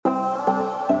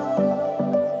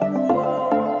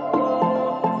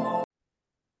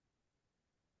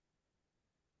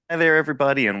Hi there,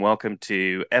 everybody, and welcome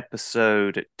to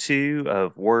episode 2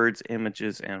 of Words,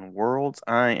 Images, and Worlds.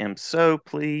 I am so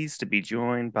pleased to be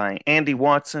joined by Andi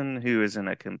Watson, who is in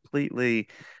a completely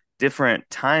different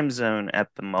time zone at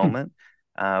the moment.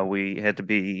 We had to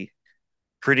be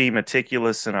pretty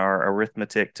meticulous in our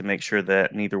arithmetic to make sure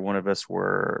that neither one of us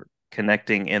were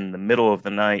connecting in the middle of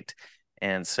the night.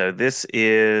 And so this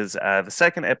is the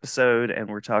second episode, and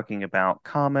we're talking about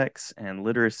comics and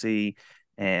literacy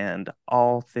and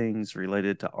all things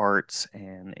related to arts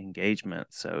and engagement.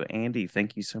 So, Andi,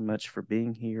 thank you so much for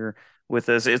being here with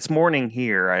us. It's morning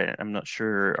here. I'm not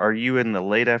sure. Are you in the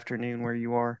late afternoon where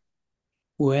you are?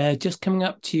 We're just coming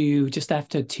up to just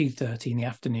after 2:30 in the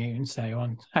afternoon, so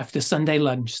on after Sunday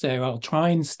lunch. So I'll try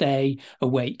and stay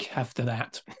awake after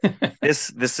that.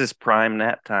 This is prime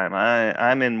nap time.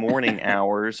 I'm in morning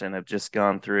hours and have just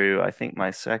gone through, I think,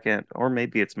 my second or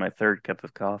maybe it's my third cup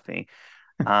of coffee.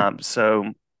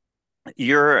 So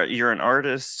you're an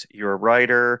artist, you're a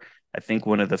writer. I think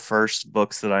one of the first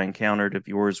books that I encountered of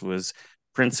yours was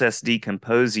Princess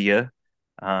Decomposia,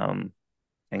 um,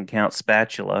 and Count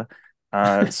Spatula.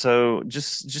 So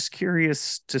just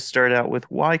curious to start out with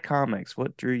why comics?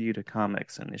 What drew you to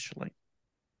comics initially?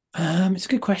 It's a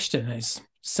good question. It's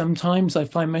sometimes I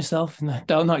find myself in the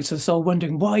dark nights of the soul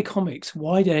wondering why comics?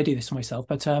 Why did I do this to myself?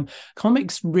 But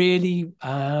comics really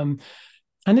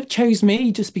kind of chose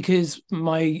me just because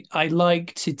my I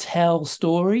like to tell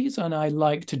stories and I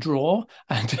like to draw,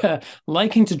 and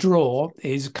liking to draw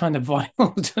is kind of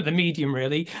vital to the medium,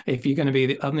 really, if you're going to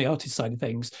be on the artist side of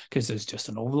things, because there's just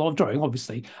an awful lot of drawing,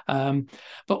 obviously. But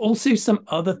also some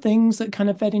other things that kind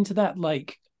of fed into that,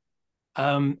 like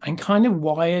I'm kind of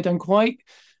wired. I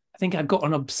think I've got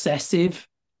an obsessive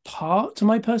part to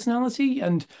my personality,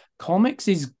 and comics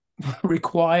is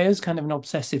requires kind of an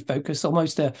obsessive focus,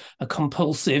 almost a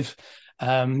compulsive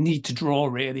need to draw,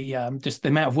 really, just the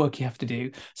amount of work you have to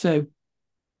do. So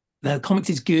the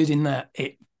comics is good in that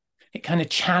it kind of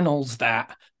channels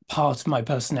that part of my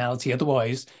personality.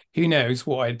 Otherwise, who knows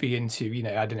what I'd be into?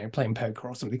 I don't know, playing poker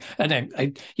or something. I don't.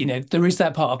 There is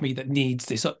that part of me that needs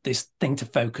this thing to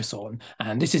focus on,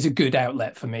 and this is a good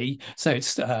outlet for me. So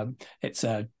it's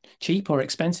cheap or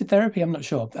expensive therapy. I'm not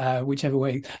sure, whichever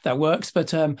way that works.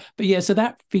 But yeah, so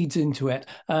that feeds into it,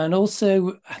 and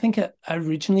also I think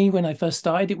originally when I first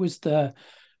started, it was the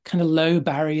kind of low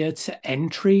barrier to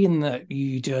entry in that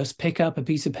you just pick up a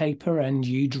piece of paper and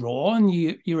you draw, and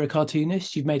you're a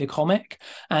cartoonist, you've made a comic.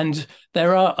 And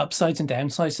there are upsides and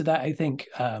downsides to that. I think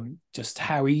just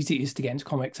how easy it is to get into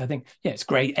comics. I think, yeah, it's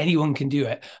great, anyone can do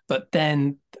it. But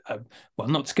then well,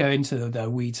 not to go into the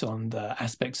weeds on the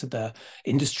aspects of the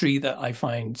industry that I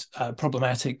find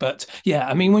problematic, but yeah,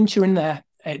 I mean, once you're in there,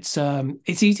 it's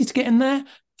easy to get in there.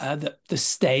 The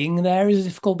staying there is a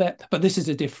difficult bit, but this is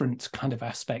a different kind of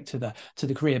aspect to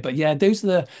the career. But yeah, those are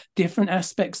the different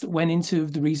aspects that went into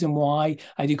the reason why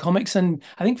I do comics. And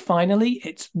I think finally,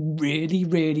 it's really,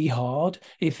 really hard.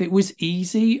 If it was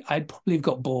easy, I'd probably have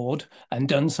got bored and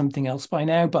done something else by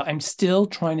now. But I'm still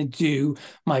trying to do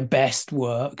my best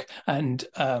work, and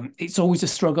it's always a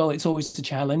struggle. It's always a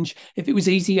challenge. If it was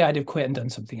easy, I'd have quit and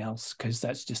done something else, because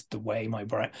that's just the way my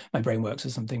brain works or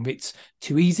something. If it's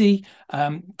too easy,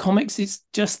 comics is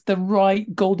just the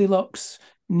right Goldilocks,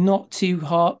 not too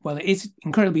hard. Well, it is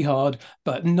incredibly hard,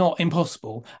 but not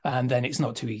impossible. And then it's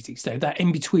not too easy. So that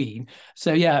in between.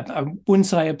 So yeah,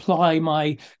 once I apply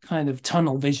my kind of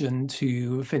tunnel vision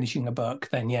to finishing a book,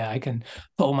 then yeah, I can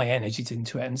put all my energies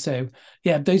into it. And so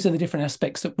yeah, those are the different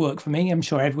aspects that work for me. I'm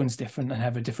sure everyone's different and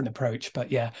have a different approach, but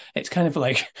yeah, it's kind of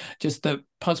like just the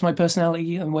parts of my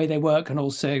personality and the way they work, and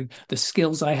also the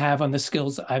skills I have and the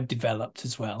skills that I've developed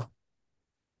as well.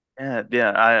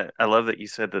 Yeah, I love that you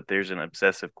said that there's an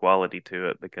obsessive quality to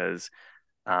it because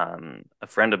a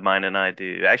friend of mine and I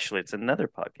do actually it's another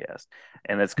podcast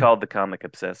and it's called The Comic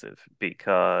Obsessive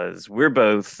because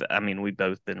I mean, we've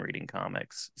both been reading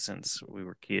comics since we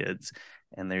were kids,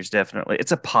 and there's definitely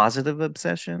it's a positive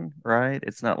obsession, right?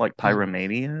 It's not like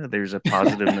pyromania. There's a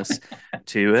positiveness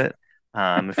to it.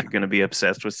 If you're going to be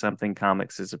obsessed with something,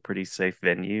 comics is a pretty safe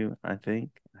venue, I think.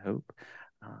 I hope.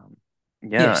 Um,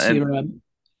 yeah, Yes, and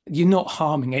you're not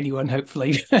harming anyone,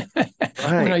 hopefully, when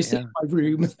right, I sit yeah. in my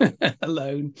room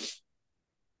alone.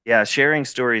 Yeah, sharing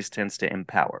stories tends to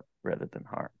empower rather than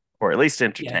harm, or at least Yeah,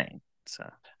 entertain. So,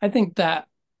 I think that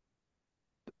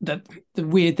the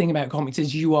weird thing about comics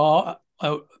is you are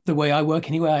the way I work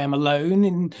anyway. I am alone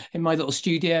in my little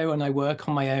studio, and I work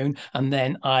on my own, and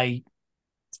then I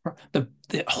the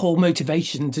whole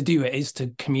motivation to do it is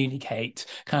to communicate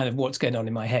kind of what's going on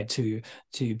in my head to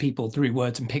people through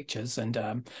words and pictures,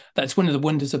 and that's one of the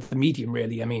wonders of the medium,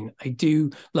 really. I mean, I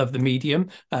do love the medium.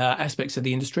 Aspects of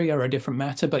the industry are a different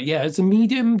matter, but yeah, as a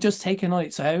medium just taken on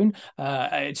its own,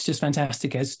 it's just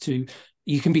fantastic as to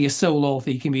you can be a sole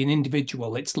author, you can be an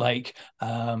individual. It's like,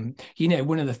 one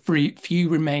of the few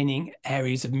remaining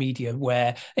areas of media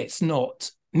where it's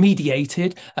not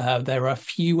mediated. There are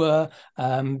fewer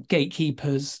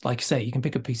gatekeepers. Like I say, you can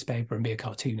pick a piece of paper and be a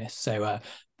cartoonist. So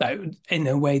that, in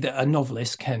a way that a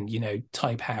novelist can,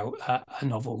 type out a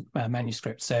novel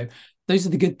manuscript. So those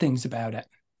are the good things about it.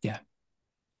 Yeah.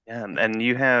 Yeah, and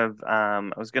you have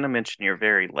I was going to mention your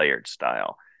very layered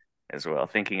style as well,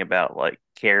 thinking about like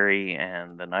Carrie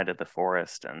and The Night of the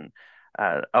Forest, and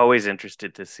always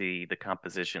interested to see the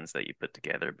compositions that you put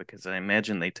together because I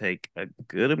imagine they take a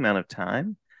good amount of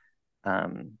time,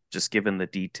 just given the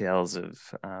details of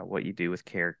what you do with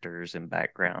characters and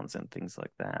backgrounds and things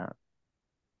like that.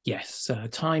 Yes.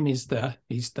 Time is the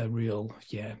real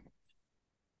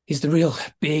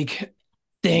big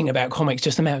thing about comics,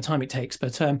 just the amount of time it takes.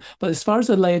 But as far as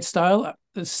the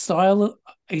style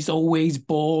is always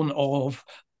born of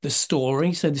the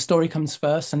story. So the story comes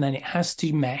first, and then it has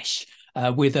to mesh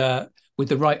with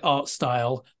the right art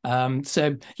style.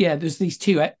 So yeah, there's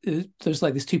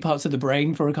like these two parts of the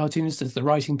brain for a cartoonist. There's the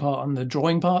writing part and the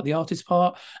drawing part, the artist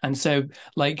part. And so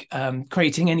like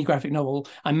creating any graphic novel,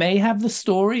 I may have the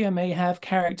story, I may have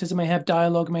characters, I may have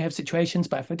dialogue, I may have situations,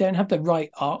 but if I don't have the right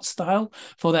art style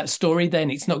for that story,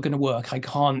 then it's not going to work. I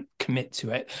can't commit to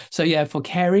it. So yeah, for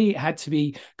Carrie, it had to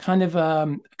be kind of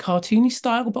cartoony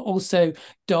style, but also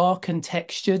dark and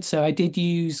textured. So I did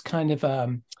use kind of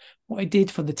what I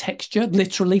did for the texture,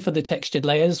 literally for the textured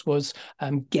layers, was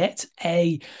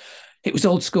it was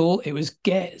old school. It was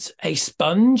get a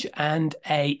sponge and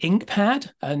a ink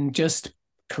pad and just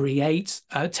create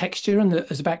a texture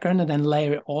as a background and then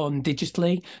layer it on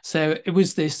digitally. So it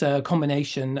was this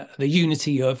combination, the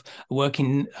unity of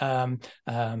working,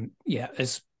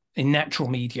 as in natural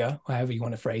media, however you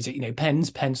want to phrase it, pens,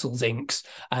 pencils, inks,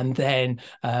 and then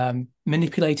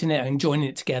manipulating it and joining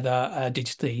it together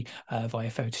digitally via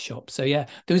Photoshop. So yeah,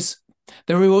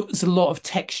 there was a lot of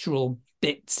textural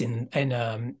bits in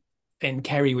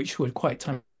Kerry, which were quite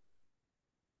time.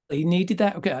 You needed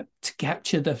that to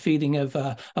capture the feeling of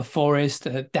a forest,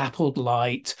 a dappled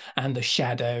light, and the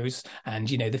shadows, and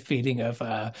the feeling of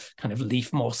kind of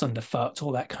leaf moss underfoot,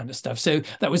 all that kind of stuff. So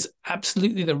that was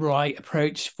absolutely the right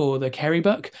approach for the Kerry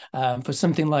book. For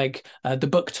something like the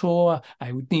book tour,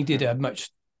 I needed a much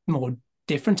more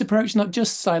different approach, not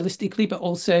just stylistically, but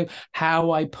also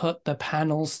how I put the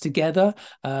panels together.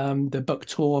 The book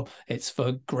tour, it's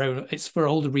for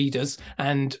older readers,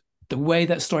 and the way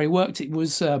that story worked, it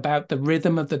was about the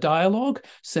rhythm of the dialogue.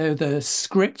 So the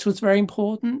script was very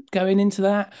important going into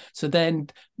that. So then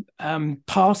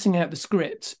passing out the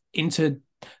script into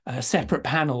separate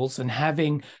panels and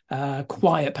having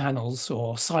quiet panels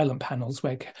or silent panels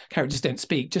where characters don't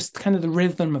speak, just kind of the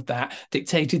rhythm of that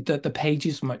dictated that the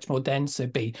pages were much more dense.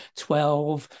 There'd be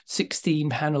 12, 16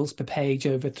 panels per page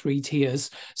over 3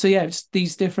 tiers. So yeah,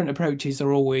 these different approaches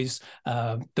are always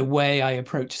the way I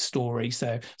approach a story.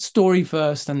 So story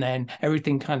first, and then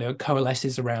everything kind of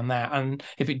coalesces around that. And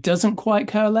if it doesn't quite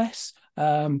coalesce,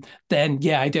 then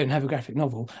yeah, I don't have a graphic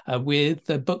novel. With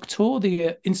the book tour,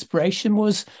 the inspiration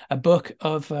was a book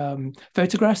of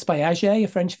photographs by Auger, a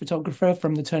French photographer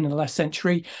from the turn of the last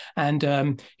century,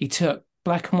 and he took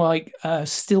black and white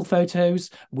still photos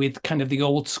with kind of the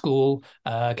old school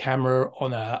camera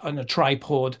on a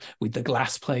tripod with the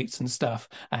glass plates and stuff,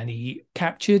 and he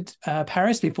captured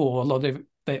Paris before a lot of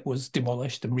it was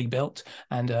demolished and rebuilt,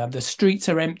 and the streets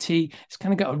are empty. It's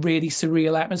kind of got a really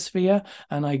surreal atmosphere.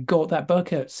 And I got that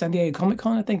book at San Diego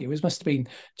Comic-Con. I think must have been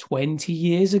 20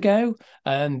 years ago,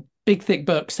 and big thick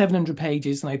book, 700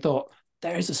 pages, and I thought,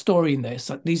 there is a story in this.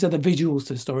 Like, these are the visuals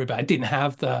to the story, but I didn't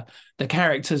have the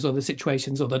characters or the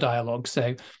situations or the dialogue.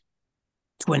 So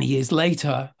 20 years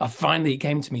later, finally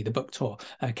came to me, the book tour,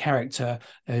 a character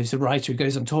who's a writer who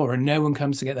goes on tour and no one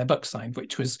comes to get their book signed,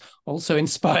 which was also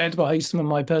inspired by some of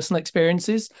my personal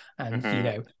experiences. And,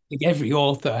 I think every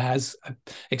author has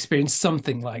experienced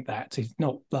something like that. It's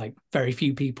not like very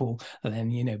few people, and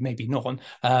then, maybe none.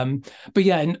 But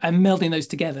yeah, and melding those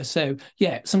together. So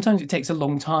yeah, sometimes it takes a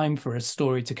long time for a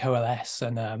story to coalesce.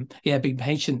 And yeah, being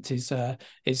patient is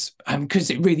because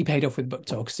it really paid off with book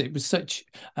tour, because it was such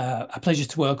a pleasure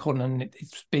to work on, and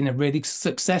it's been a really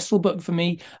successful book for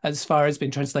me as far as being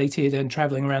translated and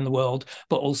traveling around the world,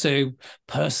 but also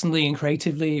personally and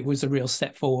creatively, it was a real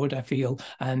step forward, I feel.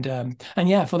 And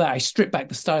yeah, for that, I stripped back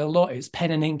the style a lot. It's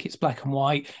pen and ink, it's black and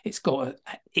white. It's got a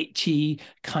itchy,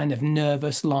 kind of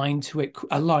nervous line to it,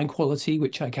 a line quality,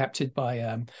 which I captured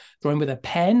by drawing with a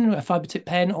pen, a fiber tip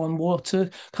pen on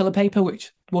watercolor paper,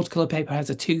 which watercolor paper has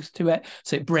a tooth to it,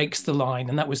 so it breaks the line,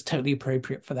 and that was totally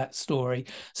appropriate for that story.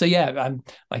 So yeah, like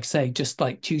I say, just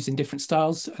like choosing different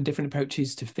styles and different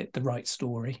approaches to fit the right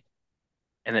story.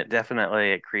 And it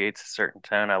definitely it creates a certain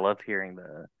tone. I love hearing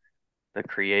the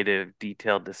creative,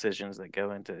 detailed decisions that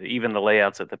go into even the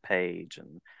layouts of the page.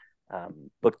 And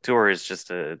book tour is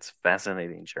just it's a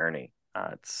fascinating journey.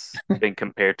 It's been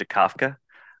compared to Kafka.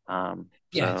 So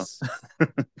Yes.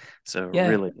 so Yeah.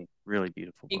 really, really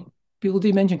beautiful book. People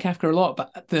do mention Kafka a lot,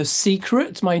 but the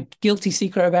secret, my guilty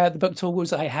secret about the book tour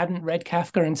was I hadn't read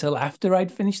Kafka until after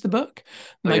I'd finished the book.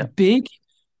 Oh My yeah. big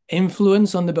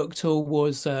influence on the book tour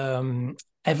was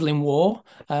Evelyn Waugh,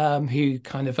 who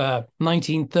kind of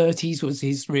 1930s was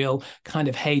his real kind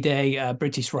of heyday,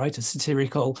 British writer,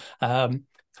 satirical,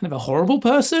 kind of a horrible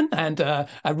person and a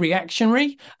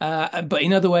reactionary, but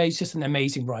in other ways, just an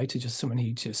amazing writer, just someone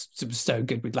who just was so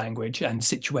good with language and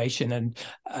situation and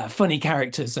funny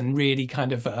characters and really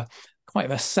kind of quite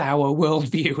of a sour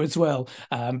worldview as well.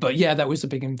 But yeah, that was a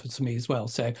big influence for me as well.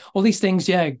 So all these things,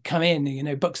 yeah, come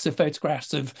in, books of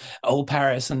photographs of old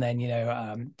Paris and then,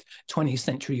 20th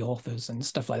century authors and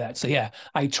stuff like that. So yeah,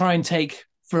 I try and take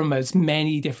from as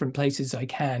many different places as I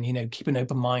can, keep an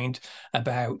open mind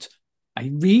about I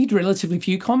read relatively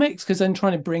few comics because I'm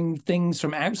trying to bring things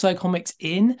from outside comics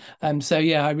in. So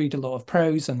yeah, I read a lot of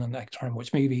prose and then I try and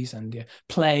watch movies and yeah,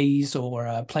 plays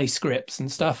or play scripts and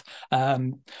stuff,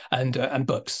 and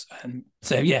books. And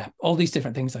so yeah, all these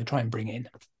different things I try and bring in.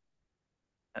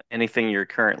 Anything you're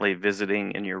currently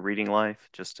visiting in your reading life?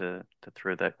 Just to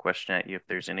throw that question at you, if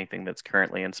there's anything that's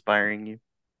currently inspiring you.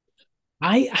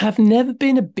 I have never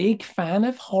been a big fan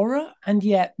of horror, and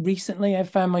yet recently I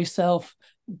found myself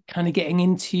kind of getting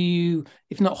into,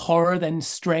 if not horror, then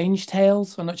strange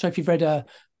tales. I'm not sure if you've read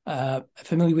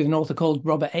familiar with an author called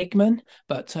Robert Aikman,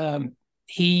 but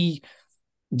he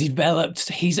developed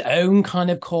his own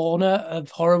kind of corner of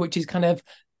horror, which is kind of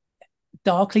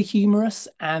darkly humorous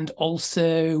and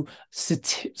also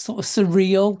sort of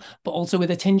surreal, but also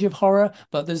with a tinge of horror.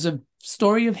 But there's a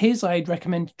story of his I'd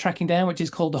recommend tracking down, which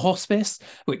is called The Hospice,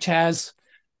 which has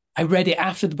I read it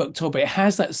after the book tour, but it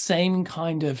has that same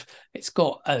kind of. It's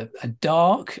got a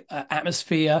dark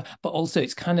atmosphere, but also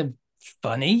it's kind of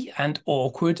funny and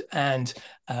awkward, and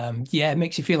yeah, it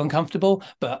makes you feel uncomfortable.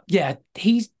 But yeah,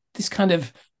 he's this kind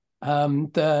of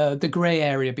the gray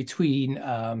area between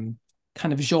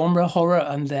kind of genre horror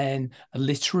and then a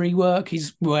literary work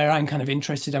is where I'm kind of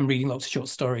interested. I'm reading lots of short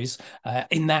stories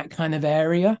in that kind of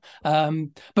area,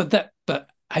 but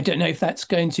I don't know if that's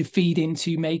going to feed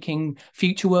into making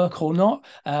future work or not.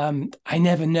 I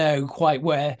never know quite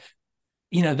where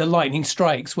the lightning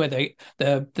strikes, where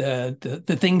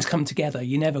the things come together.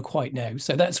 You never quite know.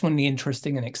 So that's one of the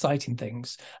interesting and exciting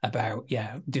things about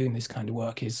doing this kind of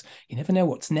work is you never know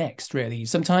what's next. Really,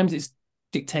 sometimes it's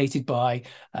dictated by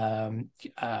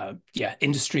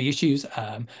industry issues,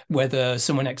 whether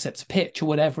someone accepts a pitch or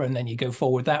whatever, and then you go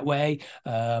forward that way,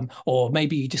 or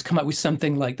maybe you just come up with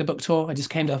something like the book tour. I just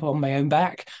came up on my own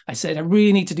back. I said I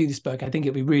really need to do this book, I think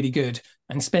it'd be really good,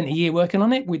 and spent a year working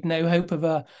on it with no hope of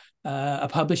a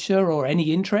publisher or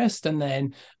any interest, and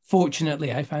then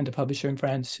fortunately I found a publisher in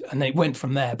France and it went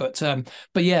from there. But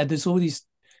yeah, there's all these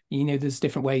there's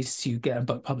different ways to get a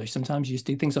book published. Sometimes you just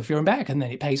do things off your own back and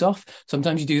then it pays off.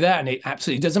 Sometimes you do that and it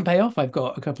absolutely doesn't pay off. I've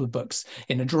got a couple of books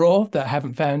in a drawer that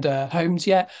haven't found homes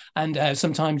yet. And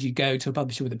sometimes you go to a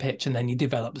publisher with a pitch and then you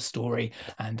develop the story.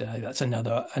 And that's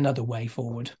another way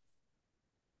forward.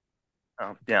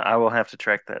 Yeah, I will have to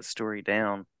track that story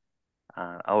down.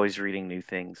 Always reading new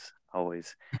things,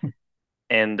 always.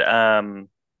 And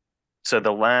so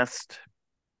the last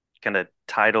kind of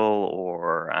title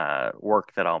or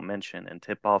work that I'll mention and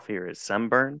tip off here is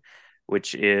Sunburn,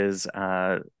 which is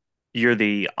you're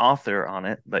the author on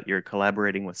it, but you're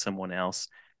collaborating with someone else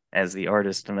as the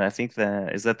artist. And I think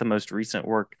that is that the most recent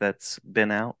work that's been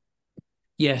out.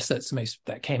 Yes, that's the most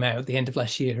that came out at the end of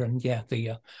last year, and yeah,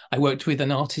 the I worked with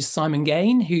an artist, Simon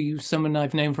Gain, who someone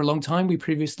I've known for a long time. We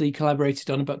previously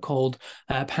collaborated on a book called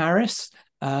Paris,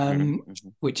 Mm-hmm.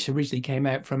 which originally came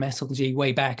out from SLG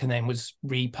way back and then was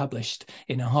republished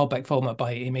in a hardback format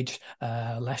by Image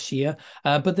last year.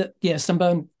 But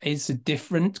Sunburn is a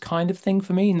different kind of thing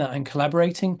for me in that I'm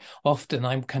collaborating. Often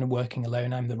I'm kind of working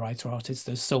alone. I'm the writer, artist,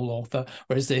 the sole author,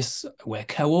 whereas this we're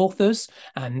co-authors.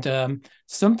 And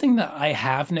something that I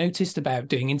have noticed about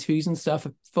doing interviews and stuff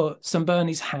for Sunburn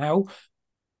is how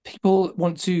people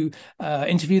want to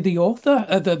interview the author,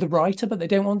 the writer, but they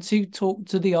don't want to talk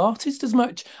to the artist as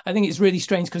much. I think it's really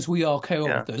strange because we are Yeah.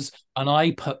 co-authors, and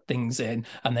I put things in,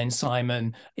 and then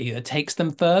Simon either takes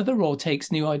them further or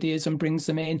takes new ideas and brings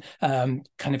them in,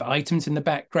 kind of items in the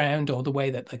background or the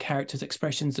way that the characters'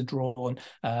 expressions are drawn.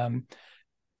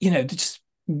 Just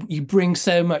you bring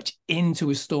so much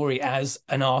into a story as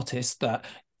an artist that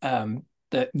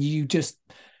you just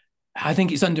I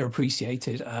think it's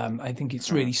underappreciated. I think it's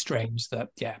Mm. really strange that,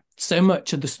 yeah, so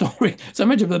much of the story, so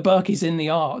much of the book is in the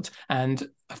art, and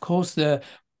of course the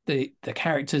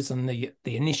characters and the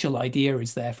initial idea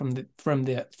is there from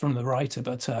the writer,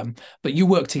 but you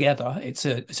work together. It's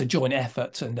a joint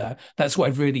effort, and that's what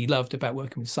I've really loved about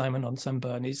working with Simon on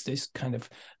Sunburn is this kind of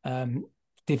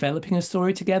developing a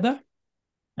story together.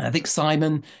 And I think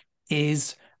Simon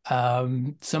is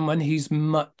someone who's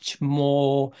much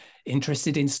more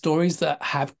interested in stories that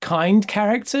have kind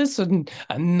characters and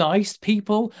nice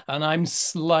people. And I'm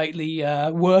slightly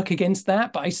work against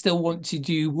that, but I still want to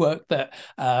do work that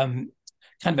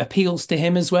kind of appeals to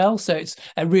him as well. So it's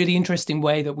a really interesting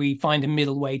way that we find a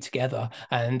middle way together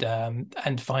and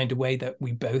find a way that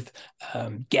we both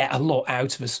get a lot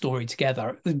out of a story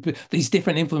together. These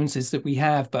different influences that we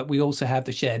have, but we also have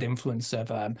the shared influence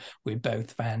of we're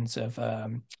both fans of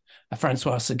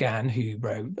Francois Sagan, who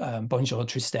wrote Bonjour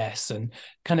Tristesse, and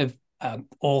kind of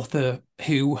author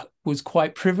who was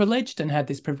quite privileged and had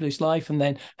this privileged life, and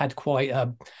then had quite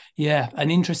an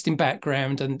interesting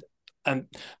background um,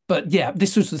 but yeah,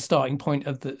 this was the starting point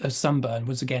of Sunburn,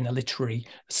 was again a literary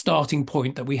starting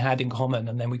point that we had in common,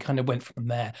 and then we kind of went from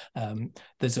there.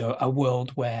 There's a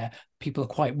world where people are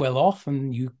quite well off,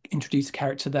 and you introduce a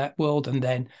character to that world, and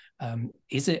then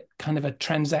is it kind of a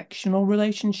transactional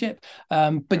relationship?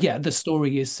 But yeah, the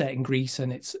story is set in Greece,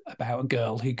 and it's about a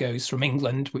girl who goes from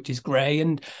England, which is grey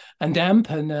and damp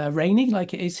and rainy,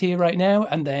 like it is here right now,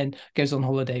 and then goes on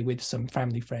holiday with some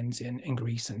family friends in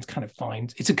Greece, and kind of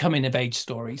finds it's a coming of age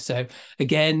story. So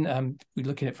again, we're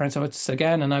looking at Francois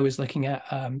Sagan, and I was looking at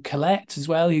Colette as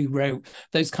well, who wrote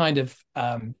those kind of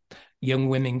young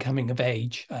women coming of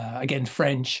age, again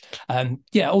French, and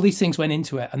yeah, all these things went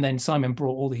into it. And then Simon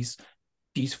brought all these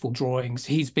beautiful drawings.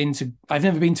 I've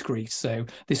never been to Greece, so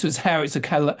this was how it's a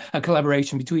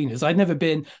collaboration between us. I'd never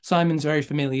been. Simon's very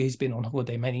familiar. He's been on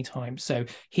holiday many times, so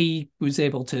he was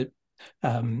able to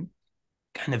kind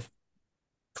of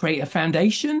create a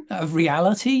foundation of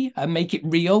reality and make it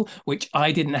real, which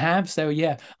I didn't have. So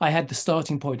yeah, I had the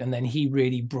starting point, and then he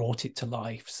really brought it to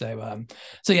life. So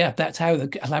yeah, that's how the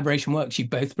collaboration works. You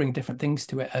both bring different things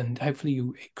to it, and hopefully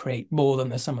you create more than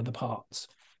the sum of the parts.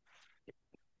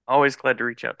 Always glad to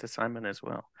reach out to Simon as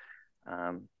well,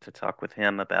 to talk with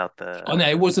him about Oh no,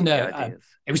 it wasn't the a. ideas.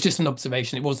 It was just an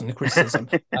observation. It wasn't a criticism.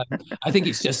 I think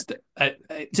it's just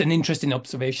it's an interesting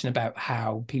observation about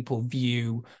how people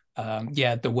view,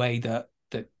 the way that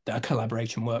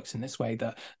collaboration works in this way.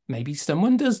 That maybe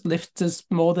someone does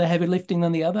more the heavy lifting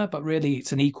than the other, but really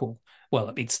it's an equal.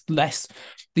 Well, it's less.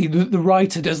 The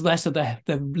writer does less of the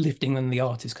lifting than the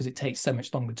artist because it takes so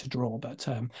much longer to draw.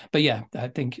 But yeah, I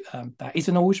think that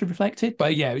isn't always reflected.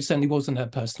 But yeah, it certainly wasn't a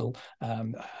personal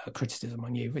criticism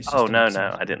on you. It's Oh just an no, no, I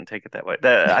observation. didn't take it that way.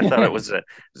 I thought it was an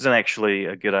actually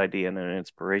a good idea and an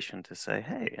inspiration to say,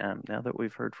 hey, now that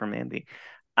we've heard from Andy,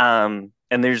 and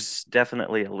there's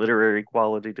definitely a literary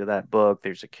quality to that book.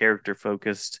 There's a character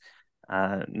focused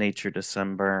nature to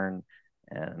Sunburn,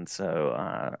 and so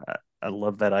I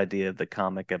love that idea of the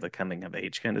comic of a coming of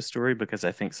age kind of story because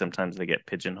I think sometimes they get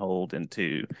pigeonholed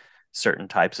into certain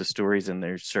types of stories, and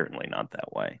they're certainly not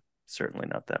that way. Certainly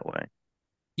not that way.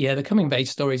 Yeah, the coming of age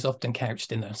story is often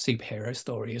couched in a superhero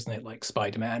story, isn't it? Like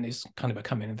Spider-Man is kind of a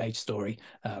coming of age story.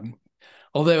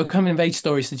 Although a coming of age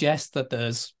story suggests that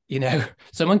there's,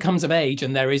 someone comes of age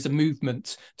and there is a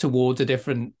movement towards a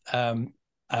different, a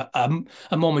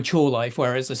more mature life,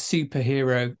 whereas a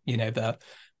superhero,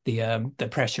 the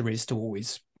pressure is to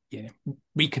always,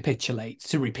 recapitulate,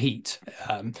 to repeat.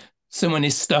 Someone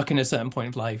is stuck in a certain point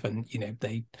of life, and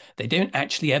they don't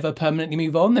actually ever permanently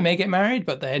move on. They may get married,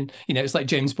 but then it's like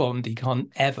James Bond. He can't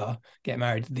ever get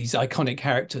married. These iconic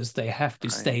characters, they have to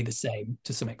Right. stay the same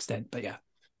to some extent. But yeah.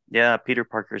 Yeah, Peter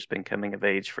Parker's been coming of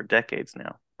age for decades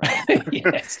now, right?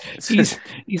 Yes,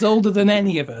 he's older than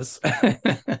any of us.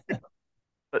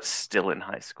 But still in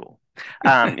high school.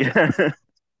 Yeah.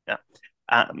 Yeah.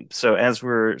 So as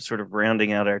we're sort of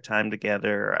rounding out our time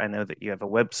together, I know that you have a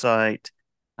website.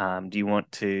 Do you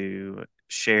want to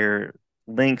share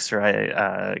links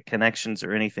or connections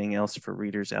or anything else for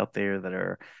readers out there that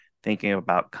are thinking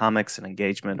about comics and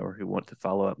engagement or who want to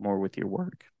follow up more with your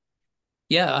work?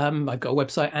 Yeah, I've got a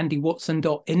website,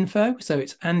 andywatson.info. So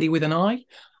it's Andy with an I.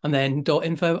 and then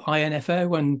 .info,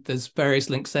 info, and there's various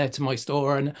links there to my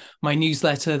store and my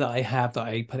newsletter that I have that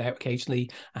I put out occasionally.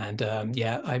 And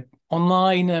yeah, I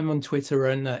online on Twitter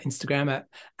and Instagram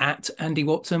at Andi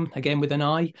Watson, again with an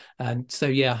I. And so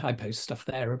yeah, I post stuff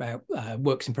there about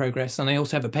works in progress, and I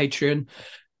also have a Patreon,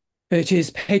 which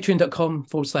is patreon.com/,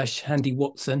 Andi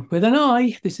Watson with an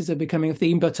I. This is a becoming a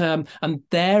theme, but and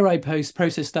there I post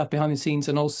process stuff behind the scenes,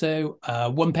 and also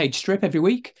one page strip every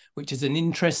week, which is an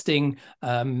interesting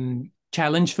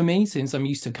challenge for me, since I'm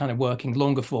used to kind of working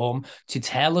longer form to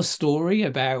tell a story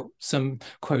about some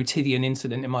quotidian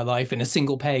incident in my life in a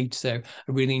single page. So I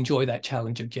really enjoy that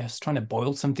challenge of just trying to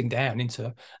boil something down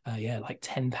into yeah, like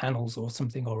 10 panels or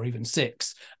something, or even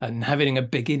six, and having a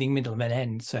beginning, middle, and an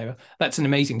end. So that's an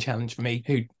amazing challenge for me,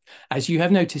 who, as you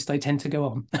have noticed, I tend to go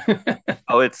on.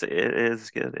 Oh, it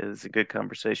is good. It is a good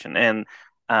conversation, and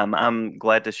I'm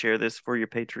glad to share this for your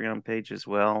Patreon page as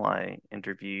well. I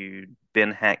interviewed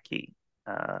Ben Hackey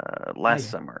Ah, last yeah.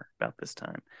 summer about this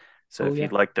time, so Oh, if yeah.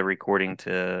 you'd like the recording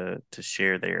to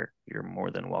share there, you're more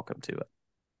than welcome to it.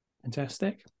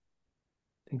 Fantastic.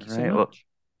 Thank All you so right. Well, much.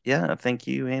 yeah, thank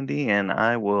you, Andy. And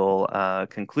I will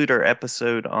conclude our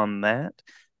episode on that.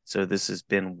 So this has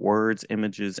been Words,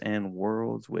 Images, and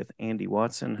Worlds with Andi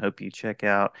Watson. Hope you check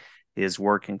out his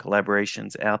work and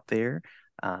collaborations out there.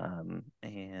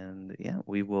 And yeah,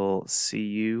 we will see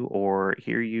you or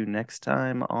hear you next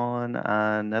time on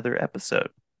another episode.